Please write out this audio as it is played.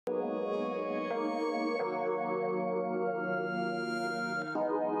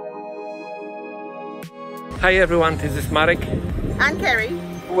Hi everyone, this is Marek and Kerry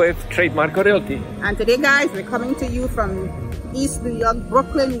with Trademorko Realty. And today guys, we're coming to you from East New York,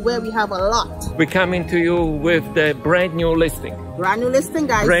 Brooklyn, where we have a lot. We're coming to you with the brand new listing. Brand new listing,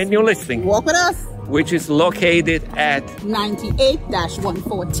 guys. Brand new listing. Walk with us. Which is located at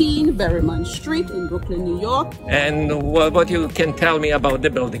 98-114 Berriman Street in Brooklyn, New York. And what you can tell me about the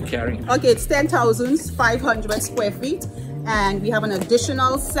building, Carrie? Okay, it's 10,500 square feet. And we have an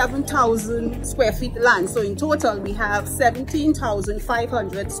additional 7,000 square feet land. So in total, we have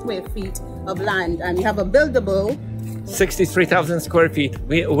 17,500 square feet of land. And we have a buildable 63,000 square feet,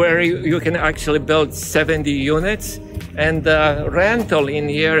 where you can actually build 70 units. And rental in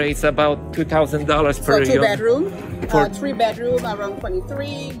here is about $2,000 per year. For 2-bedroom, 3-bedroom around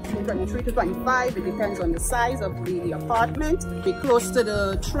 23 to 25. It depends on the size of the apartment. We're close to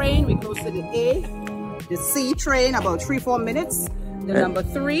the train. We're close to the C train, about 3-4 minutes. The number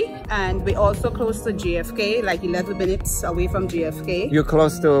 3, and we're also close to JFK, like 11 minutes away from JFK. You're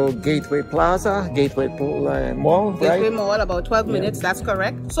close to Gateway Plaza, Gateway Mall, right? Gateway Mall, about 12 minutes, that's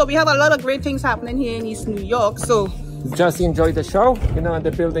correct. So we have a lot of great things happening here in East New York, so just enjoy the show, and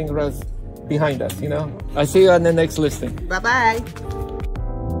the building was behind us, I'll see you on the next listing. Bye-bye.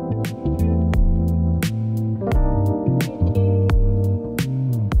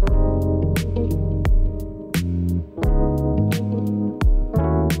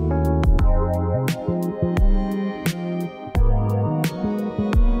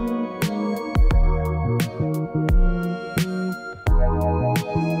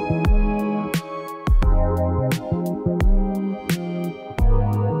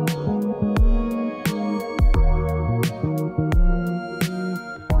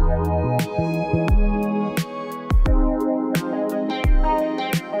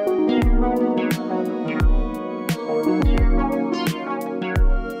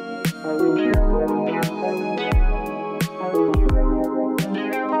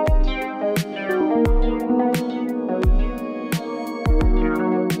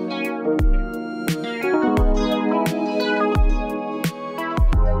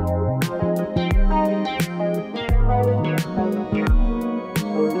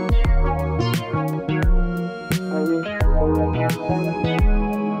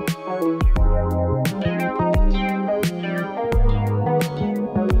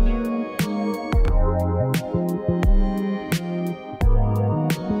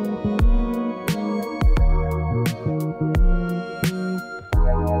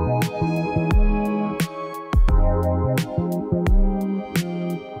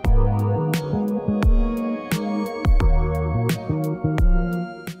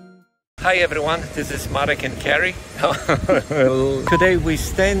 Hi everyone, this is Marek and Kerry. Today we're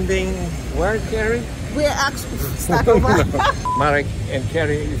standing where, Kerry? We're actually stuck over. Marek and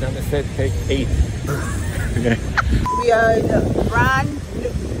Kerry is on the set, take 8. We are in the brand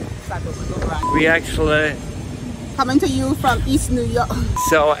new. We actually coming to you from East New York.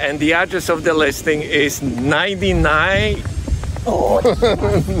 So, and the address of the listing is 99. Oh.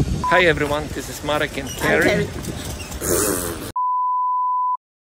 Hi everyone, this is Marek and Kerry.